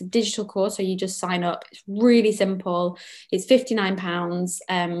course. So it's a digital course. So you just sign up. It's really simple. It's £59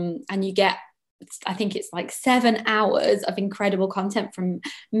 and you get, I think it's like 7 hours of incredible content from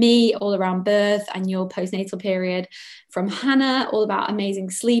me all around birth and your postnatal period, from Hannah all about amazing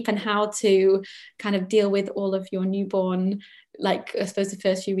sleep and how to kind of deal with all of your newborn, like I suppose the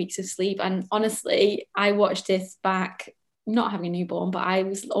first few weeks of sleep. And honestly, I watched this back not having a newborn, but I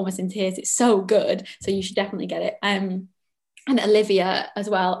was almost in tears. It's so good. So you should definitely get it. And Olivia as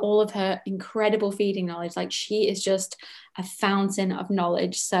well, all of her incredible feeding knowledge, like she is just a fountain of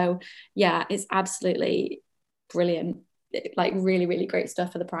knowledge. So yeah, it's absolutely brilliant, like really, really great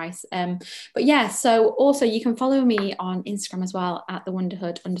stuff for the price. But yeah, so also you can follow me on Instagram as well at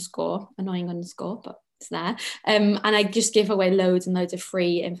 @thewonderhood_, annoying underscore, but it's there. And I just give away loads and loads of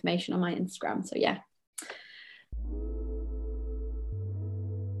free information on my Instagram. So yeah.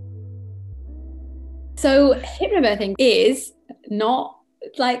 So hypnobirthing is not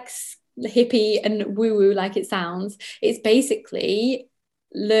like hippie and woo-woo like it sounds. It's basically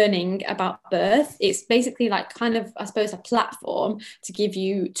learning about birth. It's basically like kind of, I suppose, a platform to give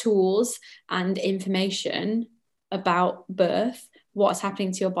you tools and information about birth, what's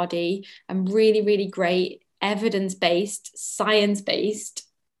happening to your body, and really, really great evidence-based, science-based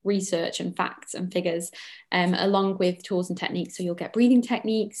research and facts and figures, along with tools and techniques. So you'll get breathing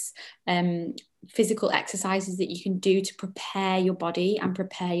techniques, physical exercises that you can do to prepare your body and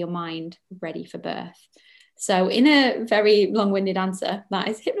prepare your mind ready for birth. So in a very long-winded answer, that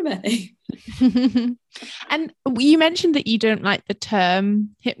is hypnobirthing. And you mentioned that you don't like the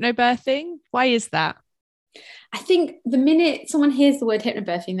term hypnobirthing. Why is that? I think the minute someone hears the word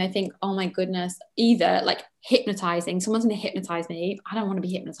hypnobirthing, they think, oh my goodness, either like hypnotizing, someone's going to hypnotize me. I don't want to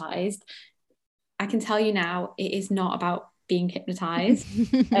be hypnotized. I can tell you now, it is not about being hypnotized.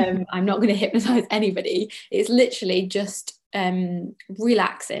 I'm not going to hypnotize anybody. It's literally just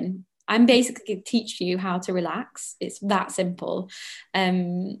relaxing. I'm basically teaching you how to relax. It's that simple.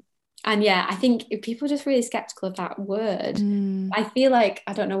 And yeah, I think if people are just really skeptical of that word, I feel like,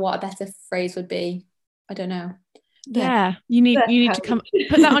 I don't know what a better phrase would be. I don't know. Yeah, you need to come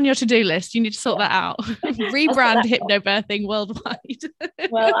put that on your to-do list. You need to sort that out. Rebrand hypnobirthing worldwide.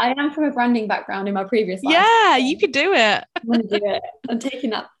 Well, I am from a branding background in my previous life. Yeah, you could do it. I'm gonna do it. I'm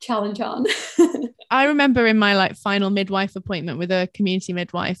taking that challenge on. I remember in my like final midwife appointment with a community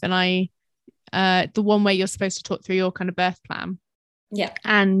midwife, and the one where you're supposed to talk through your kind of birth plan. Yeah.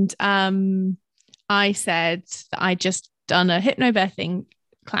 And I said that I just done a hypnobirthing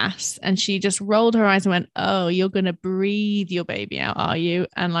class, and she just rolled her eyes and went, "Oh, you're gonna breathe your baby out, are you?"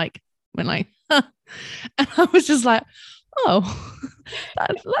 And like went like, huh. And I was just like, "Oh,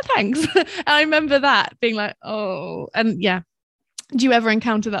 thanks." And I remember that being like, "Oh," and yeah. Do you ever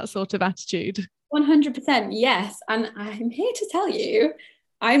encounter that sort of attitude? 100%, yes. And I'm here to tell you,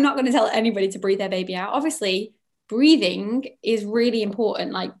 I'm not going to tell anybody to breathe their baby out. Obviously, breathing is really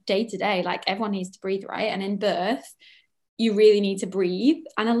important, like day to day. Like everyone needs to breathe, right? And in birth, you really need to breathe.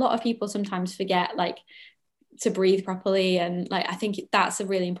 And a lot of people sometimes forget like to breathe properly. And like I think that's a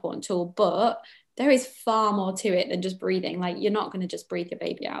really important tool. But there is far more to it than just breathing. Like you're not going to just breathe your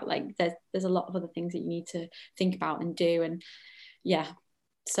baby out. Like there's a lot of other things that you need to think about and do. And yeah,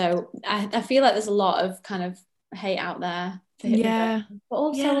 so I feel like there's a lot of kind of hate out there for hypnobirthing, but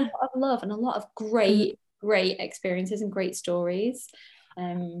also a lot of love and a lot of great experiences and great stories.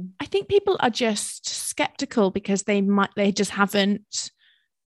 I think people are just skeptical because they just haven't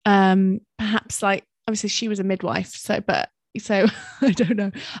perhaps, like, obviously she was a midwife, so I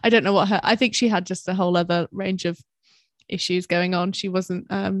don't know what I think she had just a whole other range of issues going on. She wasn't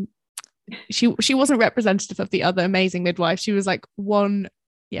she wasn't representative of the other amazing midwives. She was like one,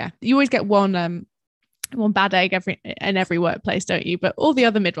 you always get one bad egg in every workplace, don't you? But all the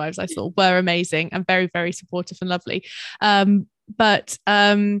other midwives I saw were amazing and very, very supportive and lovely. But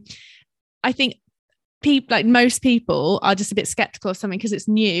I think like most people are just a bit skeptical of something because it's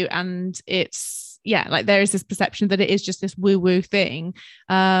new, and it's like there is this perception that it is just this woo-woo thing.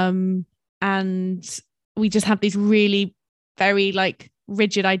 And we just have these really very like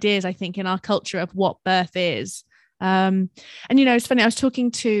rigid ideas, I think, in our culture of what birth is. And it's funny, I was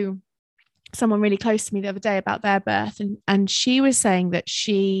talking to someone really close to me the other day about their birth, and she was saying that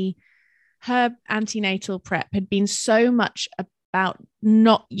her antenatal prep had been so much about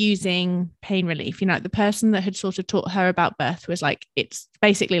not using pain relief. The person that had sort of taught her about birth was like, it's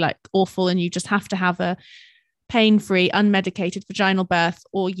basically like awful and you just have to have a pain-free, unmedicated vaginal birth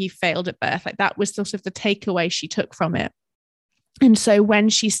or you failed at birth. Like that was sort of the takeaway she took from it. And so when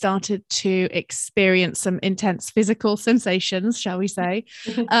she started to experience some intense physical sensations, shall we say,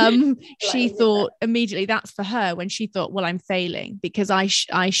 she thought immediately that's for her, when she thought, well, I'm failing because I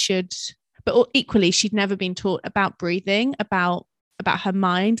should. But equally, she'd never been taught about breathing, about her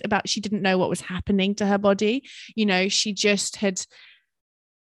mind, she didn't know what was happening to her body. She just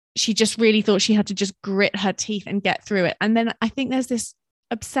really thought she had to just grit her teeth and get through it. And then I think there's this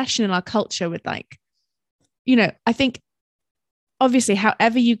obsession in our culture with like, I think obviously,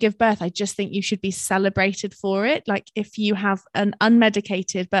 however you give birth, I just think you should be celebrated for it. Like if you have an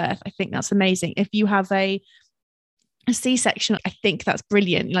unmedicated birth, I think that's amazing. If you have a C-section, I think that's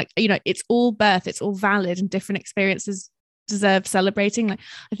brilliant. Like, it's all birth, it's all valid, and different experiences deserve celebrating. Like,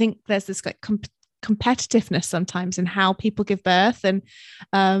 I think there's this like competitiveness sometimes in how people give birth. And,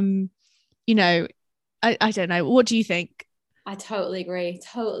 I don't know. What do you think? I totally agree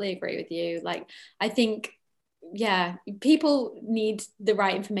with you. Like, I think, people need the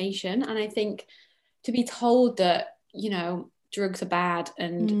right information. And I think to be told that, drugs are bad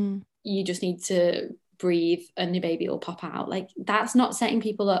and you just need to breathe and your baby will pop out, like that's not setting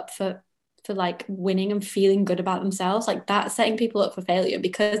people up for like winning and feeling good about themselves. Like that's setting people up for failure,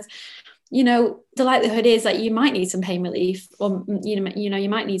 because the likelihood is that you might need some pain relief, or you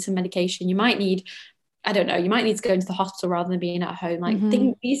might need some medication, you might need, I don't know, you might need to go into the hospital rather than being at home. Like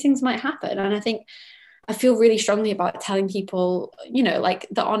these things might happen. And I feel really strongly about telling people, like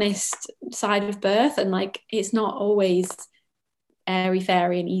the honest side of birth, and like it's not always airy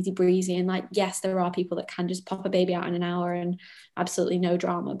fairy and easy breezy, and like yes, there are people that can just pop a baby out in an hour and absolutely no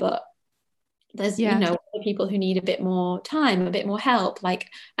drama, but there's people who need a bit more time, a bit more help, like,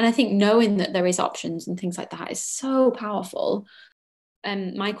 and I think knowing that there is options and things like that is so powerful.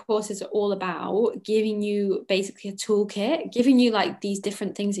 And my courses are all about giving you basically a toolkit, giving you like these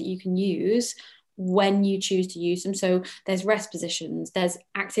different things that you can use when you choose to use them. So there's rest positions, there's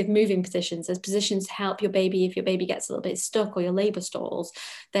active moving positions, there's positions to help your baby if your baby gets a little bit stuck or your labor stalls,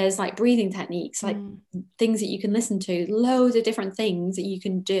 there's like breathing techniques, like things that you can listen to, loads of different things that you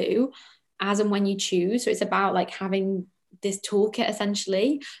can do as and when you choose. So it's about like having this toolkit,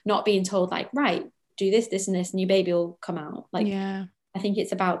 essentially, not being told like, right, do this and this and your baby will come out. Like I think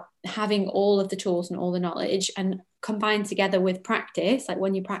it's about having all of the tools and all the knowledge, and combined together with practice, like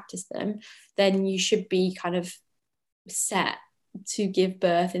when you practice them, then you should be kind of set to give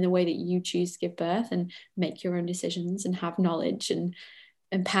birth in the way that you choose to give birth and make your own decisions and have knowledge and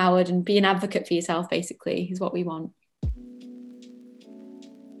empowered and be an advocate for yourself, basically, is what we want.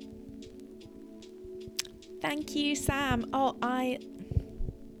 Thank you, Sam.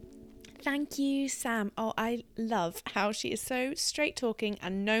 Thank you, Sam. I love how she is so straight talking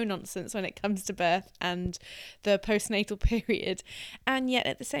and no nonsense when it comes to birth and the postnatal period. And yet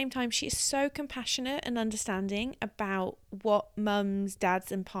at the same time, she is so compassionate and understanding about what mums,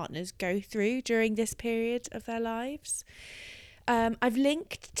 dads and partners go through during this period of their lives. I've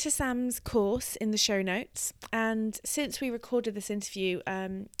linked to Sam's course in the show notes. And since we recorded this interview,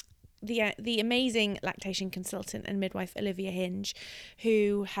 the amazing lactation consultant and midwife Olivia Hinge,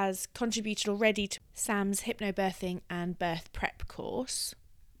 who has contributed already to Sam's hypnobirthing and birth prep course.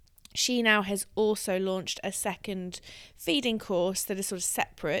 She now has also launched a second feeding course that is sort of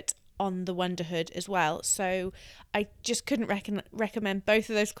separate on the Wonderhood as well. So I just couldn't recommend both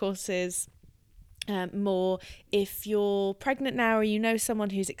of those courses more. If you're pregnant now or you know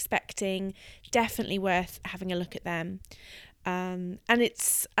someone who's expecting, definitely worth having a look at them. And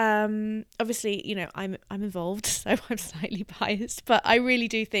it's obviously, you know, I'm involved, so I'm slightly biased, but I really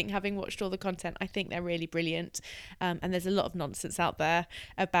do think, having watched all the content, I think they're really brilliant. And there's a lot of nonsense out there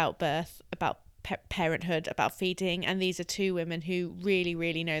about birth, about parenthood, about feeding, and these are two women who really,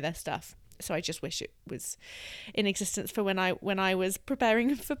 really know their stuff. So I just wish it was in existence for when I was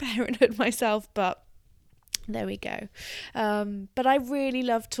preparing for parenthood myself, but there we go. But I really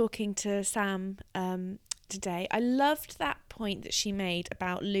loved talking to Sam today. I loved that point that she made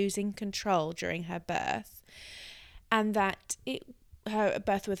about losing control during her birth, and that her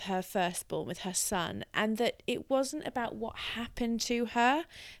birth with her firstborn, with her son, and that it wasn't about what happened to her,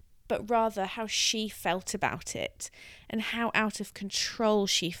 but rather how she felt about it and how out of control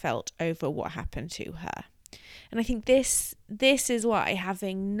she felt over what happened to her. And I think this is why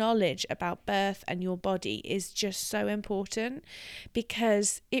having knowledge about birth and your body is just so important,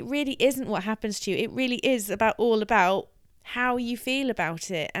 because it really isn't what happens to you. It really is all about how you feel about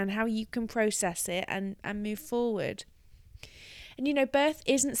it and how you can process it and move forward. And, you know, birth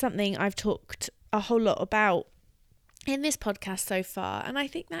isn't something I've talked a whole lot about in this podcast so far. And I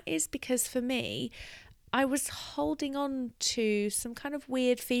think that is because for me, I was holding on to some kind of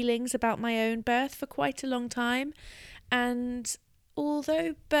weird feelings about my own birth for quite a long time. And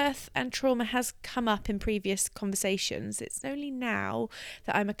although birth and trauma has come up in previous conversations, it's only now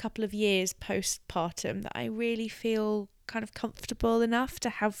that I'm a couple of years postpartum that I really feel kind of comfortable enough to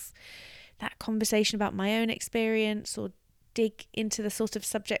have that conversation about my own experience or dig into the sort of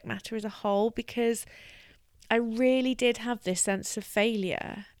subject matter as a whole, because I really did have this sense of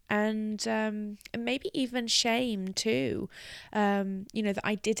failure and maybe even shame too, that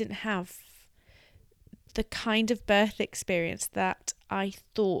I didn't have the kind of birth experience that I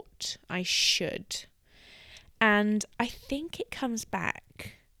thought I should. And I think it comes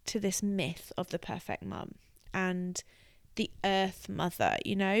back to this myth of the perfect mum and the earth mother,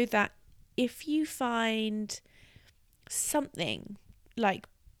 that if you find something, like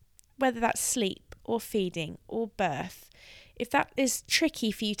whether that's sleep or feeding or birth, if that is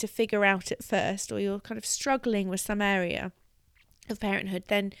tricky for you to figure out at first, or you're kind of struggling with some area of parenthood,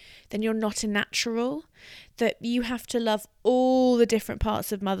 then you're not a natural, that you have to love all the different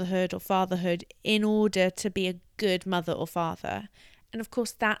parts of motherhood or fatherhood in order to be a good mother or father. And of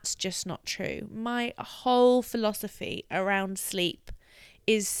course, that's just not true. My whole philosophy around sleep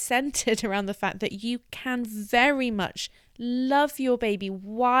is centered around the fact that you can very much love your baby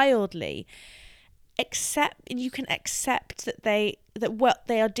wildly, you can accept that what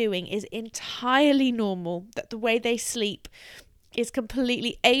they are doing is entirely normal, that the way they sleep is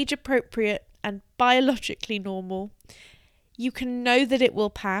completely age appropriate and biologically normal. You can know that it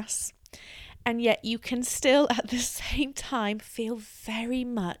will pass, and yet you can still at the same time feel very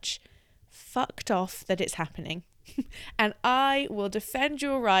much fucked off that it's happening. And I will defend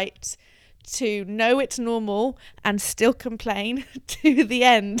your right to know it's normal and still complain to the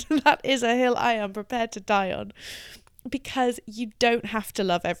end. That is a hill I am prepared to die on, because you don't have to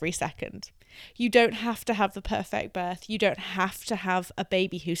love every second. You don't have to have the perfect birth. You don't have to have a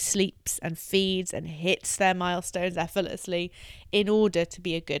baby who sleeps and feeds and hits their milestones effortlessly in order to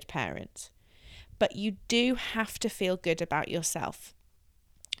be a good parent. But you do have to feel good about yourself.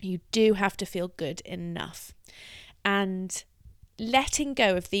 You do have to feel good enough. And letting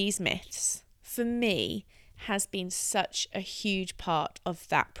go of these myths, for me, has been such a huge part of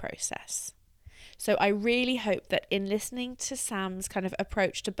that process. So I really hope that in listening to Sam's kind of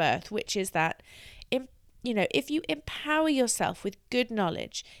approach to birth, which is that if you empower yourself with good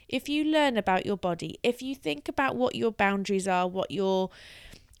knowledge, if you learn about your body, if you think about what your boundaries are, what your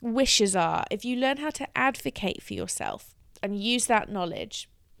wishes are, if you learn how to advocate for yourself and use that knowledge,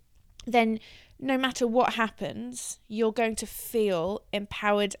 then no matter what happens, you're going to feel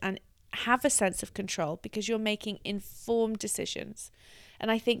empowered and have a sense of control because you're making informed decisions. And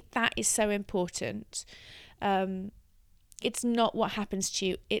I think that is so important. It's not what happens to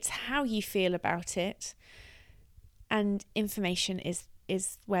you, it's how you feel about it. And information is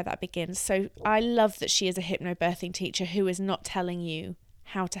where that begins. So I love that she is a hypnobirthing teacher who is not telling you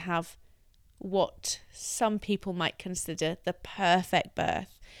how to have what some people might consider the perfect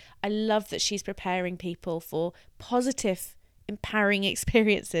birth. I love that she's preparing people for positive, empowering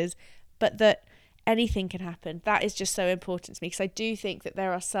experiences, but that anything can happen. That is just so important to me, because I do think that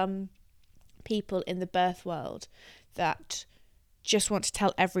there are some people in the birth world that just want to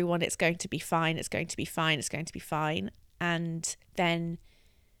tell everyone it's going to be fine, it's going to be fine, it's going to be fine. And then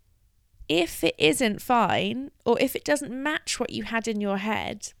if it isn't fine, or if it doesn't match what you had in your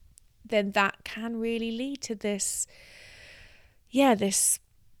head, then that can really lead to this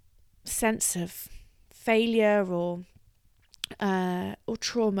sense of failure or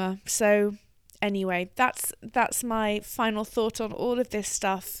trauma. So anyway, that's my final thought on all of this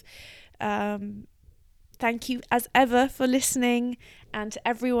stuff. Thank you as ever for listening, and to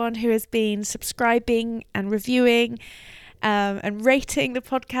everyone who has been subscribing and reviewing and rating the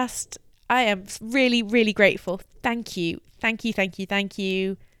podcast. I am really, really grateful. Thank you.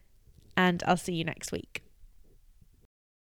 And I'll see you next week.